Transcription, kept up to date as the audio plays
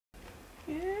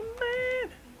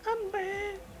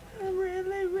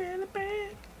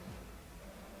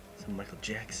Michael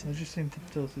Jackson. I just seen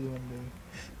Tiptoe Through the Window.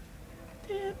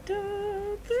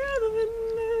 Tiptoe through the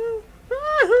window,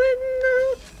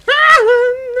 window.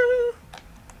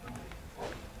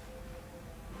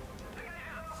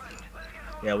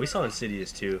 Yeah, we saw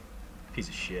Insidious too. Piece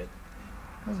of shit.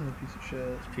 Wasn't a piece of shit.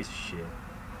 It's a piece of shit.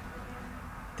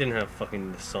 Didn't have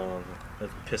fucking the song. I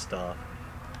was pissed off.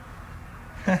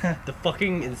 The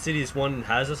fucking Insidious 1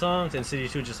 has the songs, and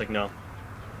Insidious 2 is just like, no.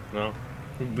 No.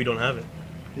 We don't have it.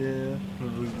 Yeah.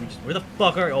 Where the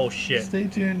fuck are... Oh, shit. Stay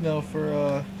tuned, though,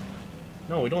 for,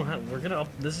 No, we don't have... We're gonna...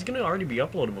 This is gonna already be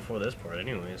uploaded before this part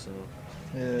anyway, so...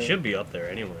 Yeah. It should be up there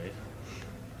anyway.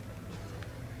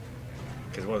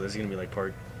 Because, what, this is gonna be like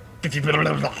part... 50...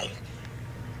 Can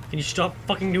you stop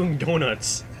fucking doing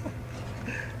donuts?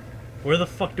 Where the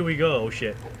fuck do we go? Oh,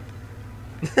 shit.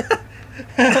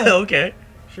 Okay.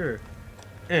 Sure.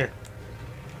 Eh.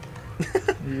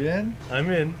 You in? I'm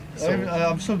in. So...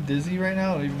 I'm so dizzy right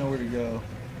now, I don't even know where to go.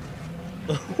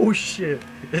 Oh shit.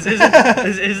 This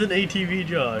isn't ATV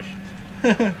Josh.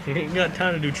 He ain't got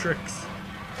time to do tricks.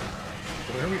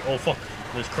 Where are we? Oh fuck.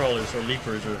 There's crawlers or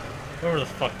leapers or whatever the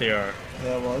fuck they are.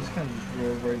 Yeah, well, I just kind of just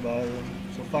drove right by them,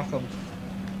 so fuck them.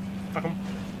 Fuck them.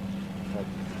 Oh,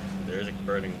 there's a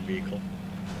burning vehicle.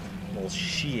 Oh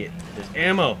shit. There's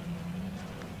ammo.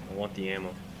 I want the ammo.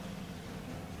 What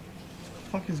the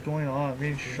fuck is going on? I'm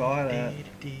being shot at.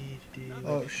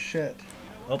 Oh shit.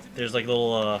 Oh, there's like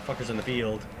little fuckers in the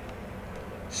field.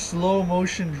 Slow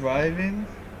motion driving?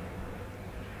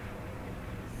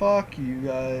 Fuck you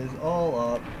guys, all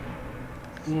up.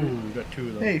 Ooh, we got two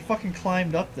of them. Hey, he fucking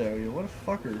climbed up there, yo. What a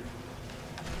fucker.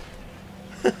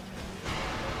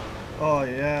 Oh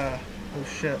yeah. Oh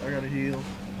shit, I gotta heal.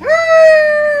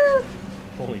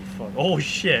 Holy fuck. Oh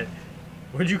shit.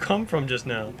 Where'd you come from just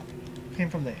now? Came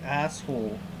from the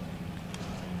asshole.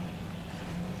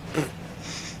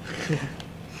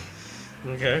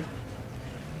 Okay.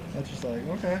 That's just like,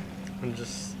 okay. I'm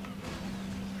just...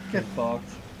 Get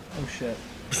fucked. Oh shit.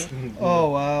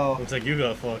 Oh wow. Looks like you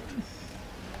got fucked.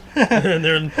 And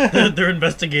they're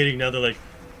investigating now. They're like,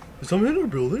 is someone in our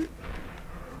building?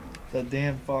 That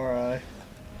damn far eye.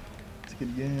 Let's get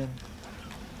again.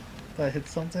 Did I hit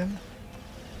something?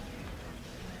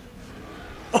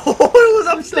 Oh, it was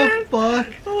What upstairs! the fuck?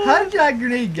 Oh. How did that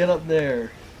grenade get up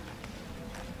there?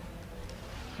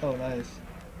 Oh, nice.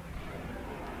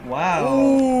 Wow.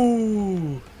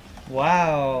 Ooh!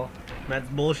 Wow. Matt's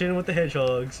bullshitting with the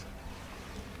hedgehogs.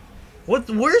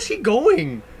 Where's he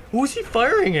going? Who's he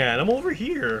firing at? I'm over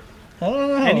here. I don't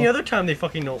know. Any other time they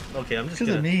fucking know. Okay, I'm just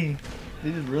Because gonna... of me.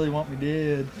 They just really want me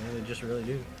dead. Yeah, they just really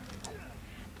do.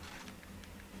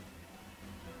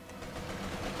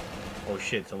 Oh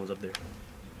shit, someone's up there.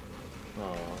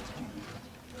 Aw.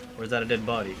 Where's that a dead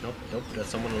body? Nope, nope, that's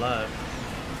someone alive.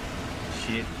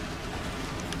 Shit.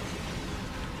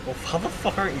 Oh, how the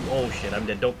fuck aren't you? Oh shit, I'm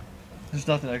dead. Don't. There's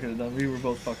nothing I could have done. We were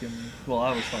both fucking... Well,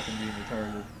 I was fucking being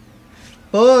retarded.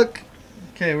 Fuck!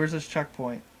 Okay, where's this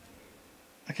checkpoint?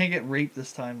 I can't get raped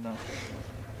this time, though.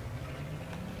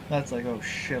 That's like, oh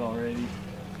shit already.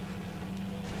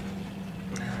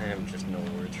 I have just no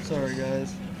words for Sorry,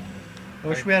 this. guys. I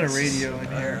wish we had a radio in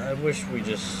here. I wish we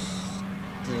just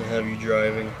didn't have you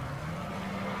driving.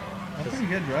 I'm a pretty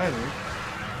good driver.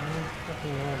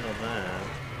 Nothing wrong with that.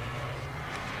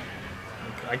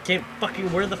 I can't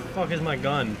fucking... Where the fuck is my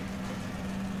gun?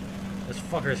 This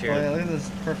fucker's here. Oh yeah, look at this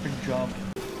perfect jump.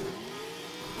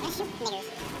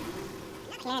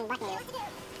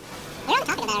 They're all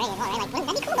talking about it already as well, right? Like, that'd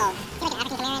be cool though. See like an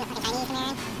African Samaritan, a fucking Chinese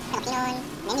Samaritan, Filipino one, an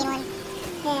Indian one.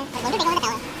 Yeah. Like, wonder if they go with the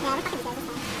fella. Yeah, we're fucking good this time.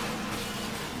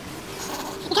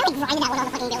 You can't like grind that one on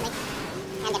the fucking building.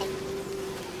 I'm different.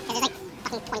 Cause there's like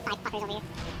fucking 25 fuckers over here.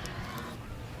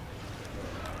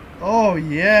 Oh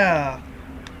yeah.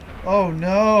 Oh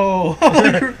no.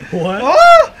 What?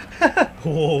 Ah!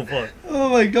 Oh fuck. Oh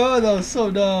my god, that was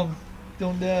so dumb.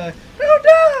 Don't die. Don't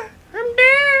die. I'm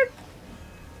dead.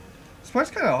 This part's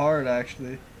kind of hard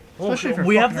actually. Especially for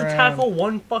we have fucking to around. tackle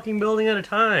one fucking building at a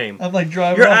time. I'm like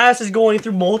driving. Your up. ass is going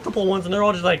through multiple ones, and they're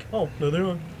all just like, oh, no, they're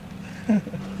on.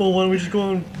 Well, why don't we just go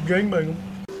and gangbang them?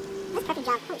 That's a perfect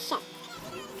job. Holy shit.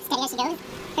 Steady as she goes.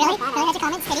 Really? Really? That's a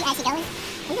comment? Steady as she goes? Are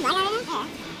you blind right now? Yeah.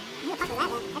 Who the fuck was that,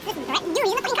 man? That's this direct. Dude, he's in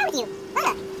the fucking car with you.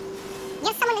 Look. You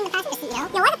have someone in the passenger seat, you know?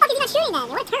 Yo, why the fuck is he not shooting then?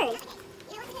 What a turd.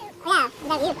 Yeah,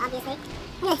 without you, obviously.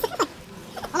 Oh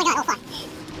my god, oh fuck.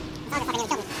 It's all fucking gonna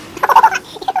kill me.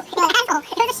 You're an asshole.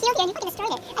 There was a shield here and you fucking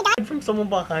destroyed it. I died. From someone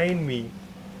behind me.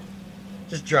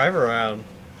 Just drive around.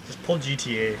 Just pull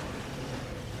GTA.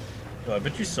 Oh, I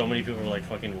bet you so many people are like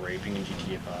fucking raping in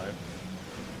GTA 5.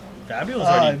 Fabio's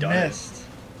already done missed. it.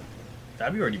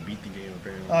 Fabio already beat the game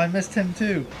apparently. Oh, I missed him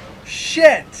too.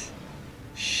 Shit!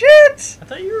 Shit! I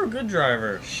thought you were a good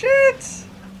driver. Shit!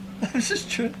 I'm just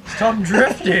trying. Stop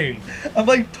drifting. I'm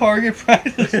like target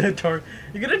practice. You're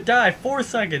gonna die. 4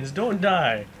 seconds. Don't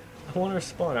die. I want to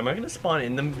spawn. Am I gonna spawn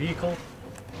in the vehicle?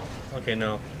 Okay,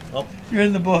 no. Oh. You're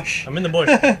in the bush. I'm in the bush.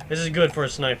 This is good for a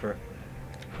sniper.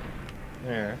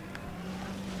 There.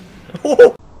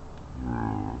 Oh!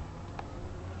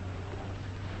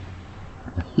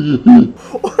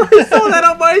 I saw that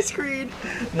on my screen.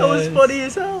 That was funny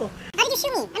as hell. How did you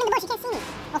shoot me? I'm in the bush, you can't see me.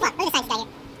 Oh fuck, look at the side guy here.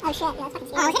 Oh shit, yeah, that's fucking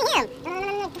scary. Oh, I was hitting him. No.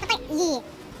 Yeah.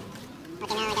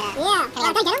 Okay, now I gotta... Yeah. Did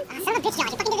I get him? Oh, son of a bitch,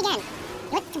 Josh, you fucking did it again.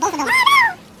 Look to both of them. Oh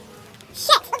no!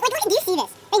 Shit! Look, do you see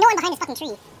this? They know I'm behind this fucking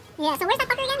tree. Yeah, so where's that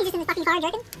fucker again? He's just in this fucking car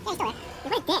jerking? Yeah, he's still there.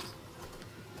 What a dick.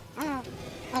 Oh.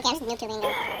 Okay, I'm just noob tubing.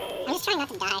 I'm just trying not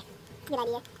to die. Good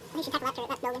idea. I think you should tackle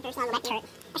that building first, I'll go back turret.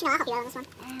 Actually, no, I'll help you out on this one.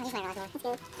 I'll use my rocket. Let's go.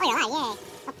 Oh, you're alive, yay.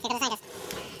 Oh, here goes the scientist.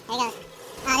 There he goes.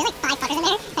 There's like 5 fuckers in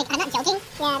there. Like, I'm not joking.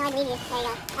 Yeah, no, I believe you. There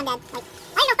you go. I'm dead. Like,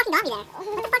 I didn't know fucking got me there.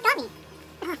 What the fuck got me?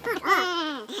 Oh, fuck.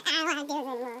 I want to do this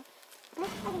anymore.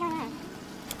 What's going on?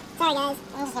 Sorry, guys.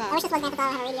 I wish this wasn't episode.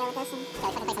 I had a radio with this. And...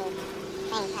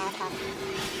 Yeah, we fucking play some thing. What's it called?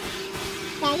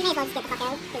 Yeah, you may as well just get the fuck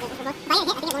out. If I get hit, I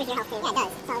think it lowers your health too. Yeah, it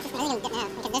does. So it's just really good now.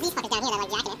 Because there's these fuckers down here that are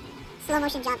like jacking it. Slow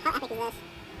motion jump. How epic is this?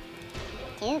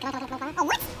 Dude, come on. Oh,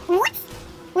 what? What?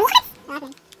 What? Nothing.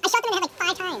 I shot them in the head like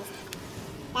 5 times.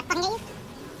 Did that fucking get you?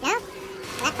 No?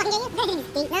 Did that fucking get you?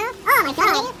 No? Oh my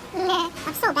god.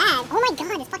 I'm so bad. Oh my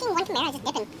god, this fucking one Camaro is just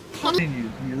dipping.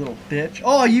 You little bitch.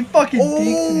 Oh, you fucking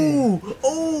deked me.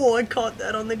 Oh, I caught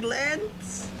that on the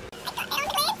glance. I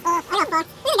got fucked.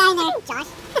 There's a guy in there. Josh.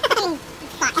 Fucking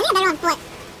fuck. I think I'm better on foot.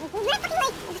 We're not fucking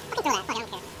like... Fucking throw that. Fuck, I don't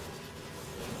care.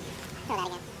 Throw that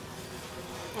again.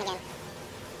 And again.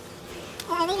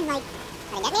 Are they even like...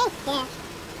 Are they dead, man? Yeah.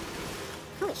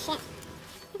 Holy shit. I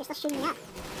think they're still shooting me up.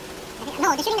 No,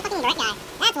 they're shooting the fucking direct guy.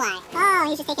 That's why. Oh,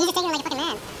 he's just taking him like a fucking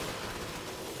man. It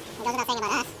goes without saying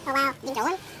about us. Oh wow. Did you kill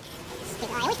him?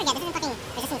 Stupid. I always forget, this isn't fucking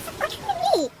resistance. Fuck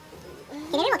me!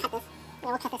 Okay, maybe we'll cut this. Yeah,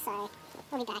 we'll cut this, sorry.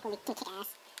 We'll be back when we can kick ass.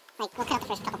 Like, we'll cut out the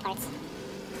first couple parts.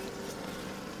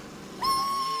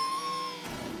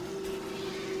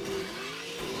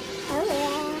 Oh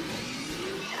yeah.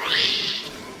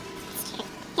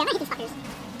 Yeah, I might hit these fuckers.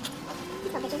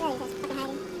 These little bitches, really, just fucking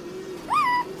hiding.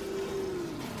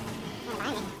 Oh,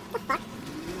 behind me. What the fuck?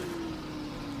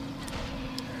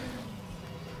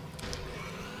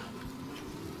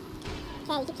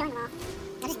 Okay, you keep killing them all.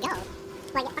 I'll just go.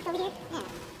 What, get fucked over here? Yeah.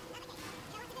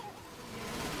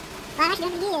 Well, I'm actually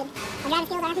doing pretty good. I'm driving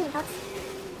skills aren't moving, folks.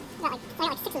 I got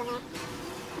like 6 of them there.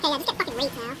 Okay, yeah, just get fucking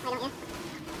raped now, why don't you?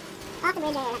 Off the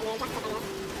bridge, or not the bridge, off the cliff, I guess.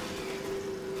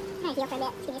 I'm gonna heal for a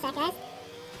bit. Just give me a sec, guys.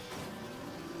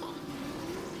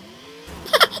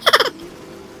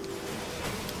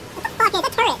 What the fuck is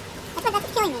that turret? That's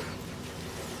what's killing me.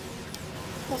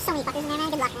 There's so many fuckers in there, man.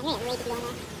 Good luck, man. You're gonna get raped if you go in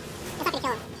there. It's not gonna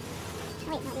kill him. Oh,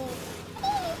 wait, not you.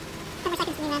 10 more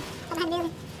seconds for me, man. I'm behind the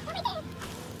building. I'm right there.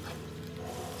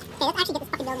 Okay, let's actually get this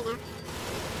fucking building now.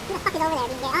 Who the fuck is over there?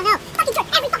 Oh no! Fucking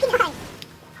turret! Every fucking time!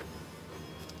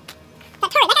 That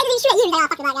turret! That guy didn't shoot at you! He's like, oh,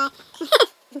 fuck that guy.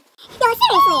 Yo,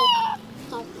 seriously!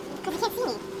 Okay, because he can't see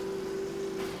me.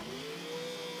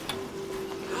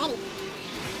 Alrighty.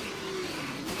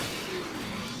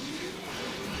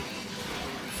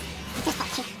 Just fuck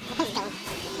shit. The place is going.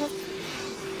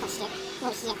 Oh shit.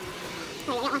 Oh shit.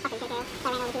 Oh, I got one fucking take care of. I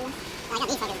ran over to him. I got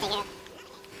these fuckers to take care of.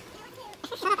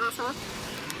 Shut up, asshole.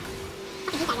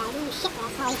 Fucking hate that guy. He didn't do shit for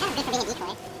us. Well, he's kind of good for being a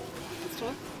decoy. That's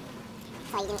true. That's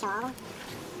why you didn't kill all of them.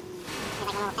 There's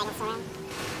like a little thing around.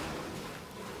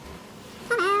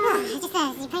 Hello! It's just,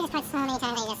 you play this part so many times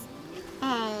that you just... I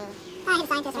hit a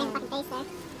scientist right in the fucking face there.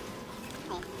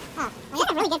 Wait. Oh, well, you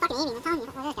have really good fucking aiming, I'm telling you.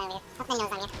 Oh, this guy over here. Hope they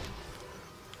knows I'm here.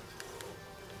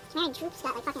 Commanding troops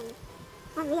got like fucking...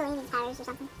 unreal aiming powers or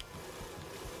something.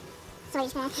 So we're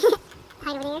just gonna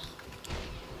hide over there.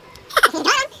 You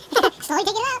got him! Slowly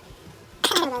take it out!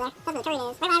 Over there. That's where the turret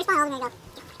is. Right when I respawn, all of them are gonna go,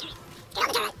 get on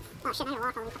the turret! Oh shit, I gotta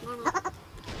walk all the way fucking down there.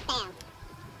 Bam!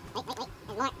 Wait, there's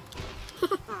more.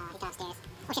 Oh, he's downstairs.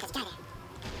 Oh shit, there's a guy there.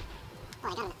 Oh, I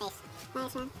got him in the face.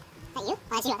 Nice, man. Is that you? Oh,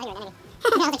 that's you. I thought you were an enemy. I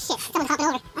was like, shit, someone's hopping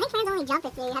over. I think fans only jump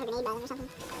if you have a grenade by them or something.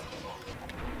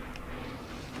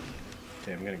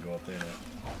 Okay, I'm gonna go up there now.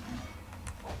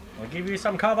 I'll give you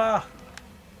some cover!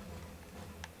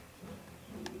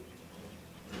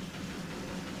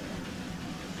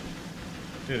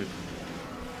 Dude,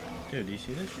 do you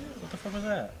see this shit? What the fuck was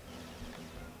that?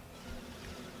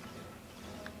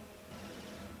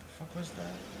 What the fuck was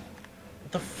that?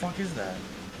 What the fuck is that?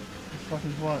 What the fuck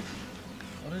is what?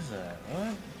 What is that?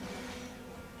 What?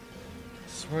 I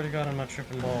swear to God I'm not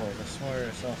tripping balls. I swear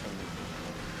to something.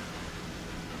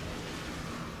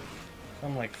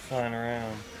 I'm like flying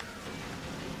around.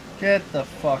 Get the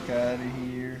fuck out of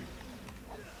here.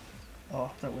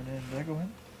 Oh, that went in. Did I go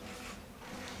in?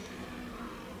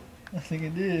 I think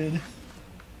it did.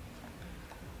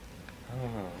 I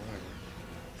don't know.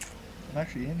 I'm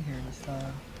actually in here this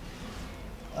time.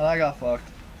 And I got fucked.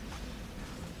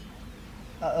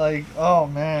 Like, oh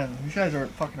man, these guys are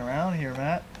fucking around here,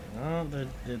 Matt. No,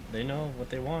 they know what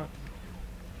they want.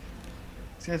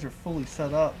 These guys are fully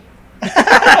set up.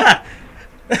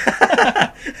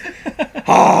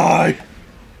 Hi!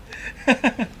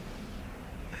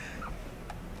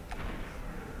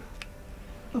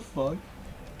 The fuck?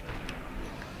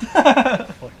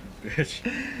 Fucking bitch.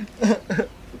 I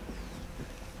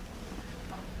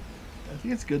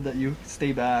think it's good that you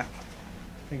stay back.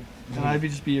 And I'd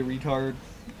just be a retard.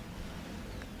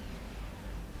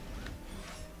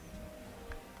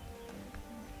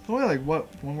 There's only like, what,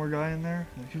 one more guy in there?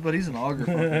 But he's an auger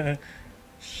fucker.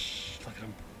 Shh, look at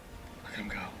him. Look at him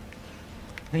go.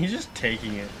 He's just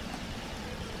taking it.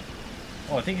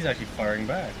 Oh, I think he's actually firing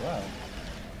back. Wow.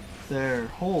 There.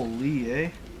 Holy, eh?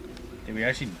 Did we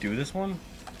actually do this one?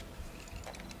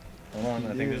 Hold on,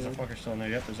 I think there's a Yeah. fucker still in there.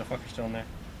 Yep, there's a fucker still in there.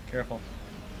 Careful.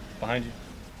 Behind you.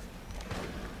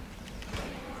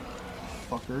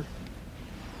 Fucker.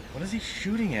 What is he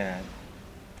shooting at?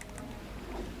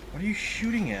 What are you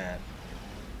shooting at?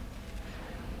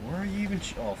 Where are you even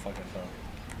oh, fuck, I fell.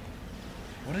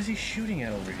 What is he shooting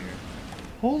at over here?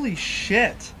 Holy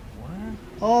shit. What?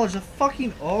 Oh, there's a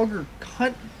fucking auger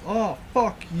cunt. Oh,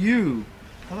 fuck you.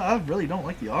 I really don't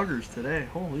like the augers today.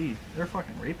 Holy, they're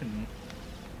fucking raping me.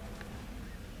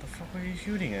 The fuck were you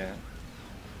shooting at?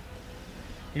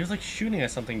 He was like shooting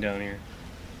at something down here.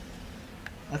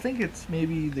 I think it's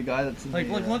maybe the guy that's in Like,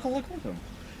 the... look at him.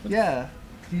 Yeah,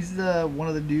 he's the one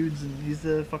of the dudes, and he's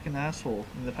the fucking asshole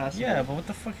in the passenger. Yeah, but what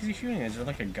the fuck is he shooting at? Is there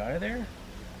like a guy there?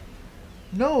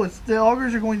 No, it's the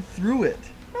augers are going through it.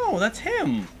 No, that's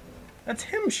him. That's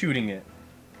him shooting it.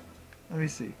 Let me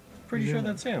see. Pretty He's sure in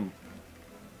that's him.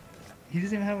 He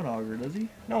doesn't even have an auger, does he?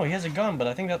 No, he has a gun, but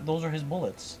I think that those are his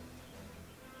bullets.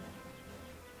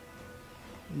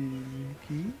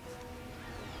 He?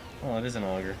 Oh, it is an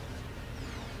auger.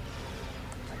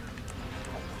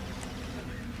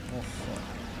 Oh, fuck.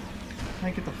 Can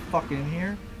I get the fuck in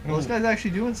here? Well, this guy's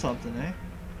actually doing something, eh?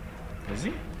 Is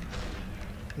he?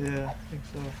 Yeah, I think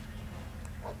so.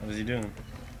 What is he doing?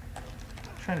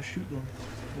 Trying to shoot them,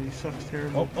 but he sucks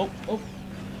terribly. Oh.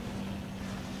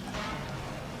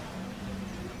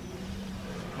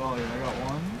 Oh yeah, I got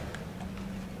one.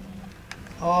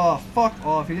 Oh, fuck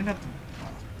off. He didn't have to...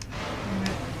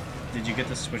 Did you get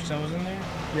the switch that was in there?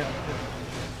 Yeah.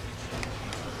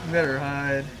 You better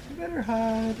hide. You better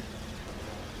hide.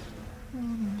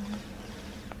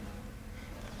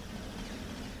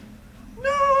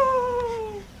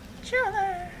 No!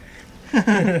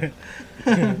 Charlie!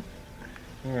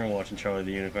 We were watching Charlie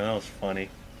the Unicorn. That was funny.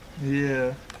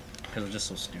 Yeah. Because it's just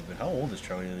so stupid. How old is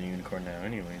Charlie the Unicorn now,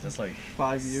 anyways? That's like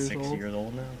 5 years 6 old. years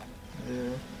old now.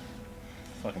 Yeah.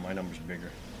 Fucking my number's bigger.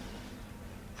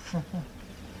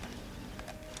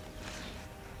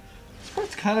 This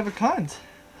part's kind of a cunt,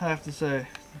 I have to say.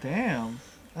 Damn.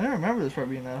 I don't remember this part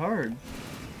being that hard.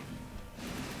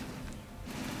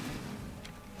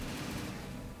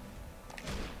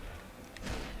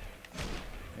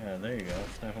 Yeah, there you go.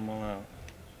 Snap them all out.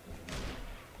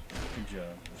 Good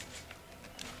job.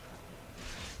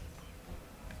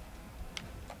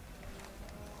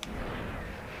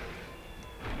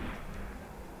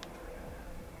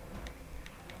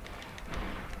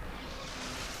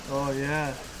 Oh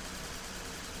yeah.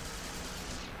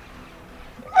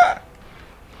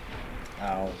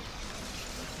 Ow.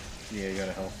 Yeah, you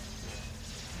gotta help.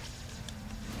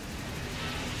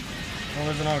 Oh,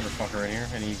 there's an auger fucker in here,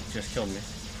 and he just killed me.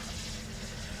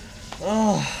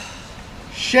 Oh.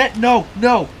 Shit! No!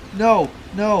 No! No!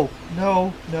 No!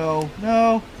 No! No!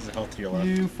 No! There's a health to your left.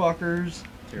 You fuckers.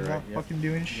 To your You're right, not yep. fucking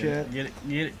doing shit. Get it,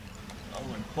 get it. Oh,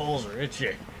 my balls are itchy.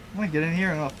 I'm gonna get in here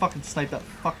and I'm gonna fucking snipe that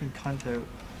fucking cunt out.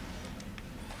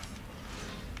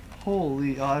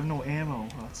 Holy, oh, I have no ammo.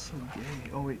 Oh, that's so gay.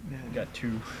 Oh wait, man. I got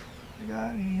 2. I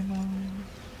got ammo.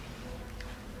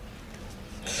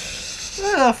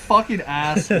 Look at the fucking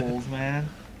assholes, man.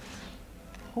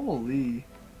 Holy.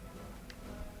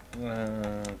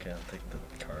 Okay, I'll take the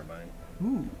carbine.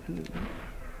 Ooh, hello.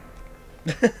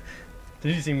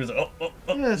 Did you see him? Oh, Look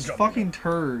at this drop fucking him.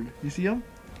 turd. You see him?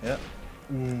 Yep.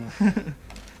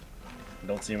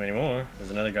 Don't see him anymore.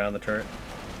 There's another guy on the turret.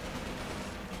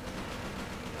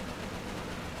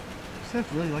 These guys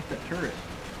really like that turret.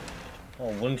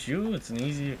 Oh, wouldn't you? It's an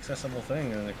easy, accessible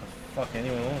thing, and they can fuck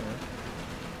anyone over.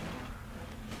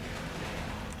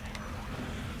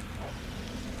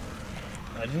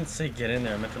 I didn't say get in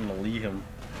there. I meant to melee him.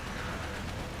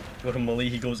 Go to melee,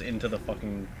 he goes into the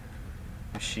fucking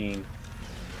machine.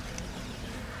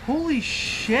 Holy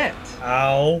shit!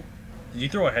 Ow! Did you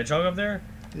throw a hedgehog up there?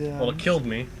 Yeah. Well, it killed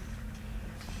me.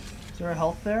 Is there a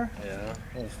health there? Yeah.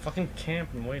 Well, fucking camp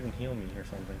and wait and heal me or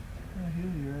something. Yeah,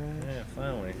 heal you, right? Yeah,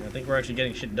 finally. I think we're actually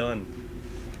getting shit done.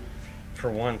 For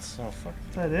once. Oh, fuck.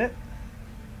 Is that it?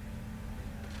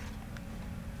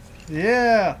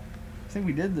 Yeah! I think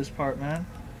we did this part, man.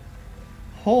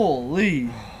 Holy!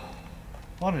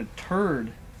 What a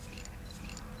turd.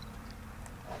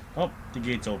 Oh, the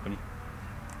gate's open.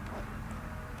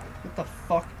 Get the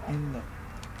fuck in the...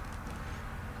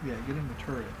 Yeah, get in the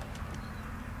turret.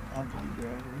 I'm gonna be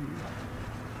driver here.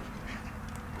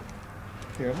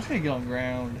 Here, I'm just gonna get on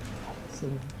ground. So...